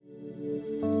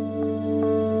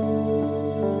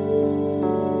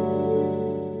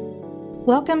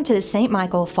Welcome to the St.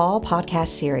 Michael Fall Podcast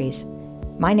Series.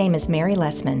 My name is Mary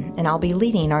Lessman, and I'll be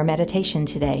leading our meditation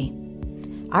today.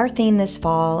 Our theme this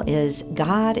fall is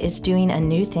God is doing a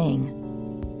new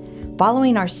thing.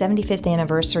 Following our 75th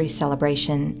anniversary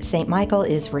celebration, St. Michael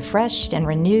is refreshed and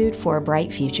renewed for a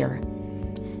bright future.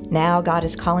 Now God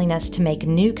is calling us to make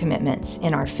new commitments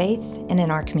in our faith and in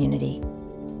our community.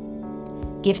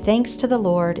 Give thanks to the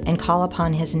Lord and call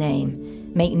upon His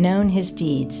name. Make known His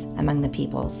deeds among the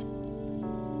peoples.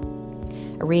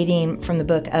 A reading from the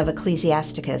book of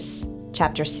Ecclesiasticus,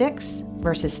 chapter 6,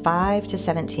 verses 5 to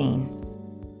 17.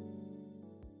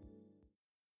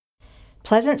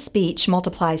 Pleasant speech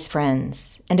multiplies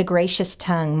friends, and a gracious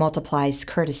tongue multiplies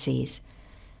courtesies.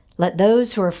 Let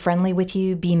those who are friendly with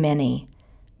you be many,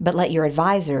 but let your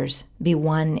advisers be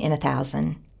 1 in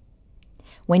 1,000.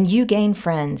 When you gain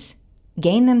friends,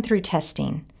 gain them through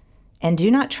testing, and do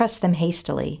not trust them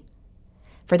hastily.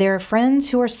 For there are friends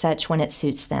who are such when it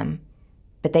suits them,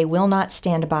 but they will not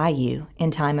stand by you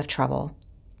in time of trouble.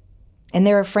 And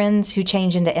there are friends who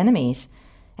change into enemies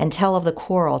and tell of the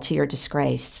quarrel to your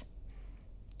disgrace.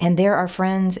 And there are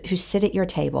friends who sit at your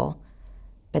table,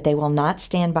 but they will not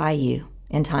stand by you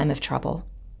in time of trouble.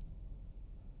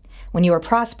 When you are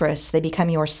prosperous, they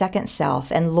become your second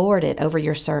self and lord it over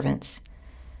your servants.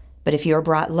 But if you are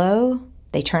brought low,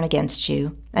 they turn against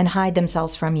you and hide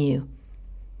themselves from you.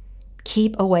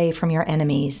 Keep away from your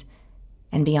enemies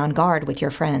and be on guard with your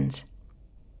friends.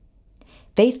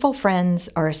 Faithful friends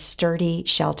are a sturdy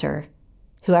shelter.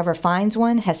 Whoever finds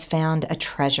one has found a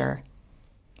treasure.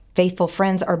 Faithful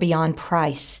friends are beyond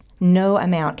price. No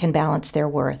amount can balance their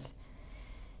worth.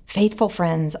 Faithful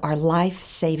friends are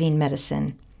life-saving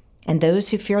medicine, and those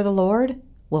who fear the Lord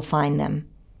will find them.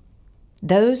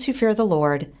 Those who fear the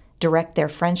Lord direct their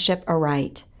friendship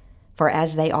aright, for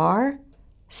as they are,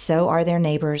 so are their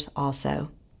neighbors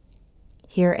also.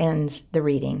 Here ends the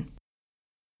reading.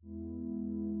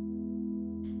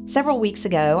 Several weeks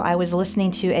ago, I was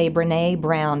listening to a Brené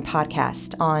Brown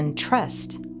podcast on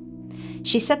trust.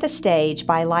 She set the stage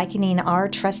by likening our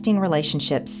trusting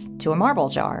relationships to a marble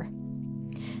jar.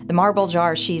 The marble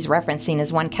jar she's referencing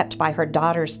is one kept by her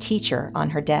daughter's teacher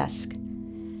on her desk.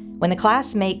 When the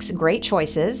class makes great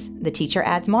choices, the teacher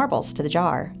adds marbles to the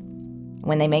jar.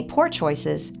 When they make poor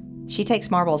choices, she takes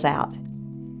marbles out.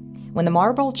 When the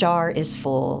marble jar is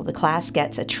full, the class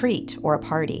gets a treat or a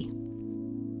party.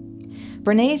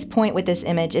 Brené's point with this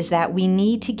image is that we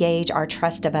need to gauge our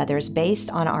trust of others based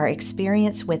on our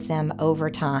experience with them over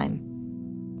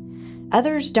time.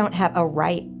 Others don't have a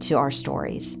right to our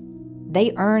stories.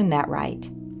 They earn that right.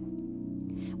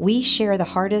 We share the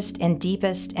hardest and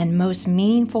deepest and most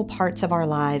meaningful parts of our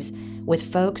lives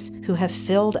with folks who have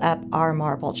filled up our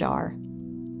marble jar,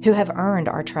 who have earned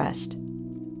our trust.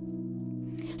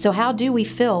 So how do we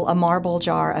fill a marble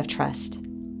jar of trust?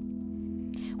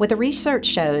 What the research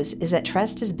shows is that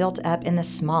trust is built up in the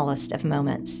smallest of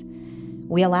moments.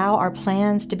 We allow our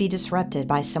plans to be disrupted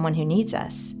by someone who needs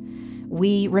us.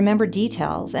 We remember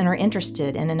details and are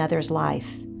interested in another's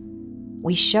life.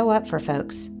 We show up for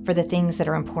folks for the things that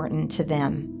are important to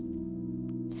them.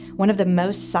 One of the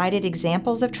most cited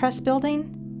examples of trust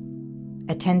building?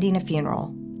 Attending a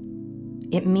funeral.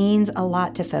 It means a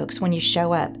lot to folks when you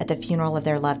show up at the funeral of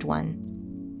their loved one.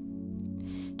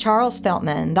 Charles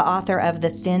Feltman, the author of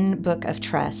The Thin Book of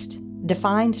Trust,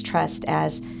 defines trust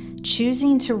as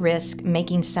choosing to risk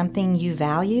making something you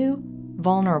value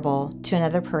vulnerable to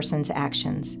another person's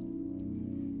actions.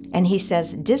 And he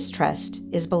says distrust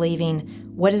is believing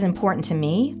what is important to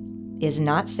me is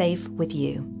not safe with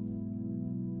you.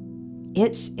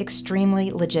 It's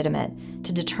extremely legitimate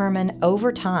to determine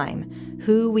over time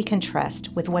who we can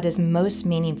trust with what is most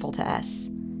meaningful to us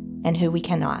and who we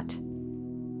cannot.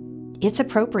 It's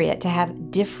appropriate to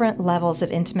have different levels of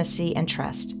intimacy and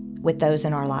trust with those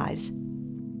in our lives.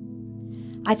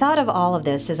 I thought of all of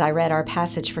this as I read our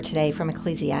passage for today from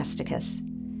Ecclesiasticus.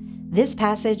 This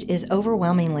passage is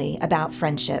overwhelmingly about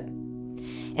friendship,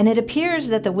 and it appears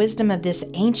that the wisdom of this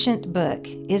ancient book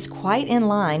is quite in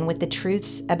line with the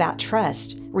truths about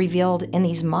trust revealed in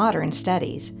these modern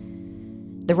studies.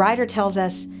 The writer tells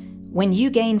us, when you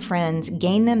gain friends,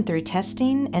 gain them through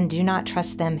testing and do not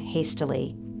trust them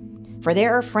hastily. For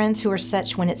there are friends who are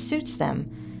such when it suits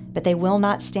them, but they will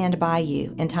not stand by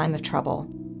you in time of trouble.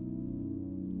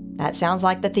 That sounds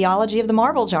like the theology of the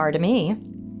marble jar to me.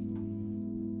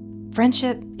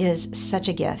 Friendship is such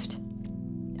a gift.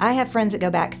 I have friends that go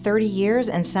back 30 years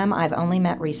and some I've only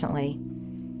met recently.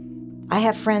 I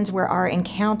have friends where our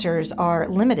encounters are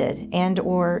limited and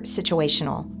or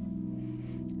situational.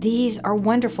 These are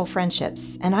wonderful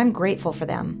friendships, and I'm grateful for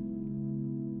them.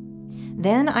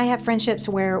 Then I have friendships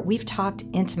where we've talked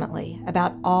intimately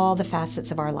about all the facets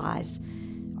of our lives,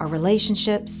 our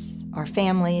relationships, our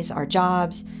families, our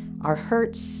jobs, our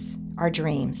hurts, our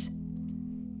dreams.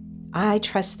 I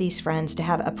trust these friends to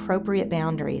have appropriate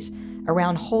boundaries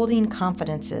around holding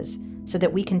confidences so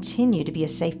that we continue to be a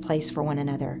safe place for one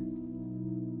another.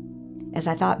 As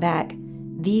I thought back,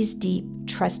 these deep,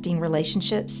 trusting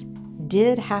relationships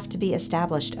did have to be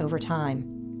established over time.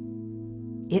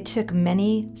 It took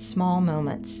many small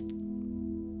moments.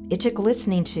 It took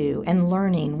listening to and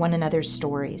learning one another's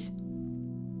stories.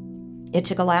 It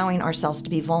took allowing ourselves to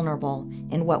be vulnerable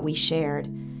in what we shared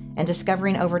and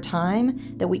discovering over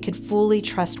time that we could fully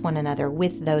trust one another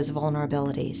with those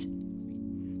vulnerabilities,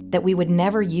 that we would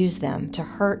never use them to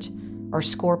hurt or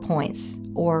score points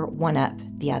or one-up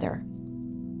the other.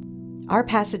 Our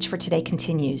passage for today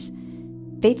continues.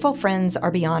 Faithful friends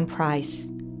are beyond price.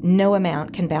 No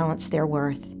amount can balance their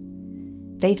worth.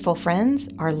 Faithful friends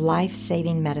are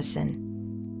life-saving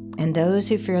medicine, and those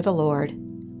who fear the Lord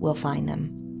will find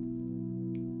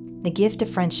them. The gift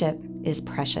of friendship is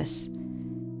precious.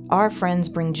 Our friends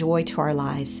bring joy to our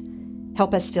lives,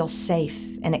 help us feel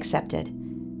safe and accepted,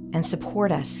 and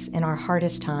support us in our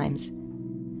hardest times.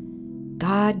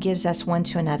 God gives us one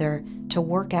to another to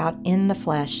work out in the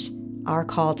flesh our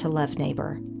call to love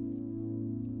neighbor.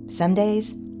 Some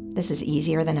days, this is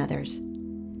easier than others.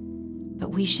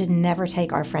 But we should never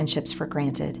take our friendships for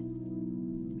granted.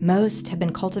 Most have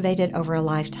been cultivated over a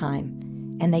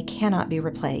lifetime, and they cannot be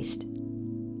replaced.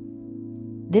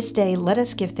 This day, let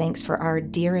us give thanks for our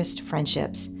dearest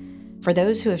friendships, for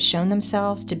those who have shown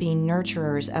themselves to be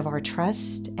nurturers of our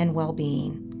trust and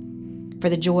well-being, for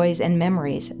the joys and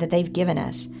memories that they've given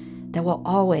us that will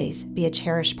always be a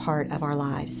cherished part of our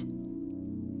lives.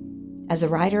 As the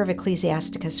writer of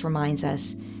Ecclesiasticus reminds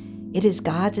us, it is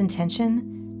God's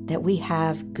intention that we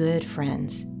have good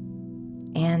friends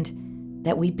and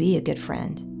that we be a good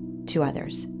friend to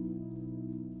others.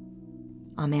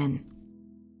 Amen.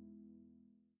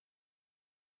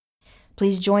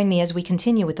 Please join me as we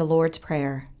continue with the Lord's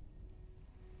Prayer.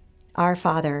 Our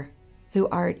Father, who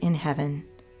art in heaven,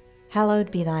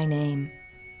 hallowed be thy name.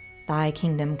 Thy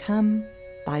kingdom come,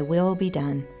 thy will be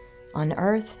done, on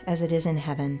earth as it is in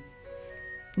heaven.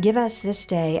 Give us this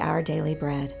day our daily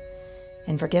bread,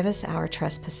 and forgive us our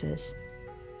trespasses,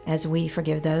 as we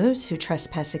forgive those who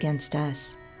trespass against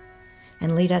us.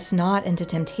 And lead us not into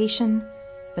temptation,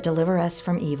 but deliver us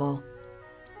from evil.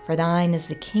 For thine is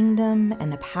the kingdom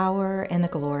and the power and the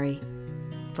glory,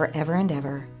 forever and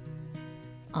ever.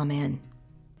 Amen.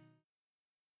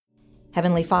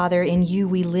 Heavenly Father, in you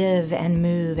we live and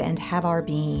move and have our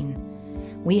being.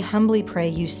 We humbly pray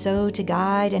you so to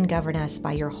guide and govern us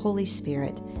by your Holy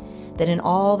Spirit, that in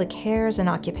all the cares and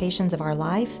occupations of our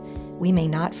life, we may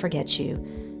not forget you,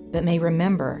 but may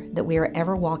remember that we are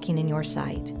ever walking in your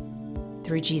sight.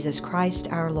 Through Jesus Christ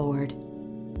our Lord.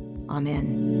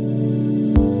 Amen.